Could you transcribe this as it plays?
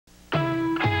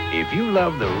If you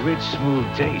love the rich, smooth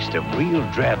taste of real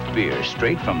draft beer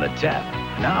straight from the tap,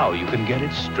 now you can get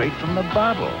it straight from the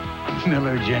bottle.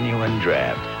 Miller Genuine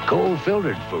Draft. Cold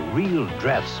filtered for real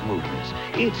draft smoothness.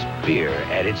 It's beer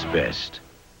at its best.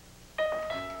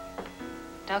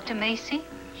 Dr. Macy?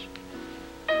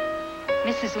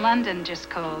 Mrs. London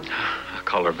just called. I'll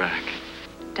call her back.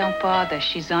 Don't bother.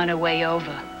 She's on her way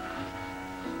over.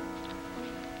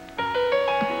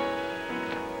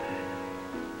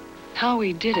 How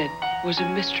he did it was a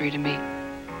mystery to me.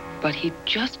 But he'd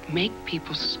just make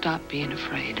people stop being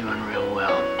afraid. You're doing real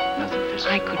well. Nothing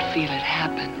physical. I could feel it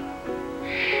happen.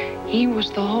 He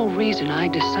was the whole reason I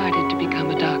decided to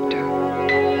become a doctor.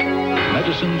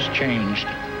 Medicine's changed.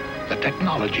 The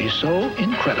technology's so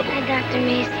incredible. Hi, Dr.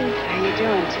 Macy. How you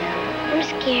doing, Tim? I'm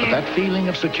scared. But that feeling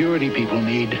of security people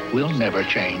need will never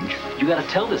change. You gotta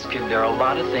tell this kid there are a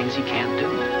lot of things he can't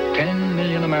do. 10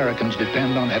 million Americans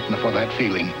depend on Aetna for that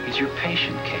feeling. He's your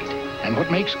patient, Kate. And what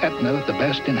makes Aetna the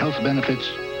best in health benefits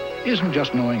isn't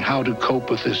just knowing how to cope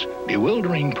with this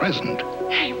bewildering present.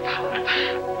 Hey, Pop.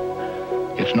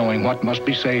 It's knowing what must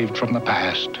be saved from the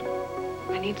past.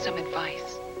 I need some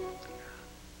advice.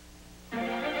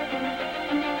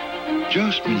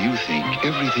 Just when you think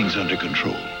everything's under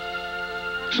control,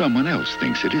 someone else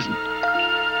thinks it isn't.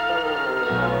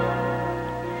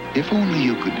 If only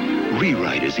you could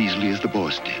rewrite as easily as the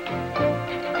boss did.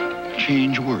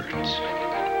 Change words.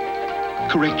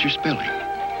 Correct your spelling.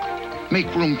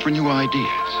 Make room for new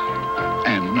ideas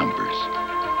and numbers.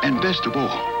 And best of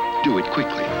all, do it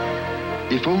quickly.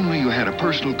 If only you had a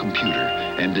personal computer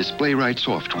and display-right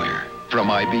software from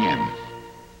IBM.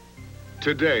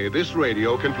 Today, this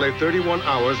radio can play 31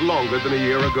 hours longer than a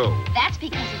year ago. That's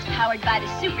because it's powered by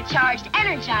the supercharged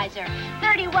Energizer.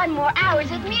 31 more hours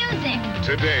of music.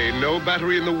 Today, no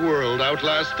battery in the world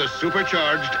outlasts the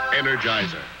supercharged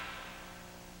Energizer.